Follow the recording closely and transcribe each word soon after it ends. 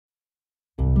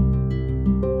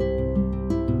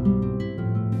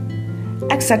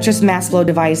Axetris mass flow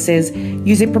devices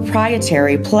use a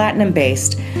proprietary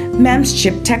platinum-based MEMS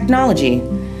chip technology.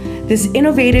 This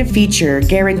innovative feature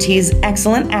guarantees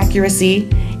excellent accuracy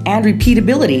and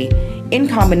repeatability in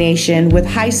combination with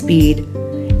high speed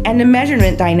and a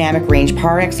measurement dynamic range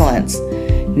par excellence.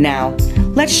 Now,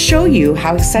 let's show you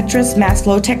how Axetris mass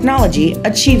flow technology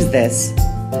achieves this.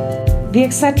 The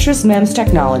Axetris MEMS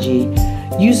technology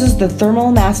uses the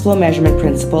thermal mass flow measurement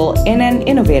principle in an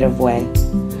innovative way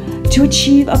to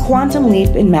achieve a quantum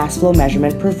leap in mass flow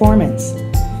measurement performance.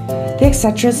 The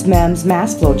Axetris MEMS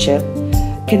mass flow chip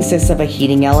consists of a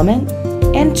heating element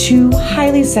and two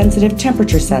highly sensitive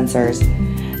temperature sensors.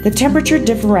 The temperature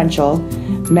differential,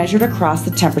 measured across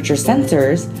the temperature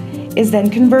sensors, is then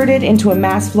converted into a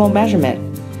mass flow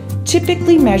measurement,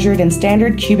 typically measured in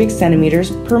standard cubic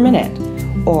centimeters per minute,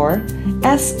 or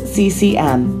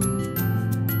SCCM.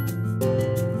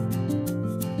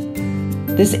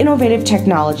 This innovative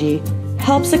technology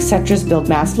helps Axetris build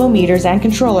mass flow meters and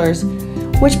controllers,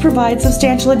 which provide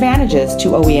substantial advantages to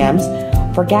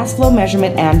OEMs for gas flow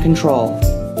measurement and control.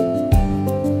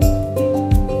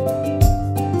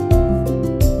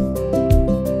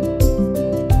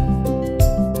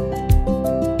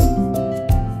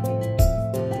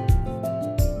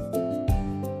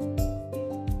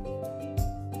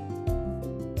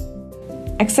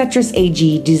 Axetris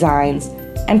AG designs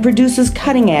and produces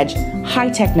cutting-edge,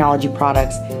 high-technology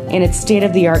products in its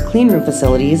state-of-the-art cleanroom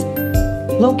facilities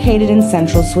located in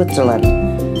central Switzerland.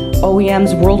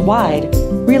 OEMs worldwide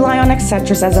rely on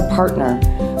Axetris as a partner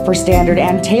for standard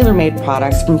and tailor-made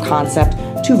products from concept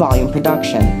to volume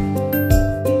production.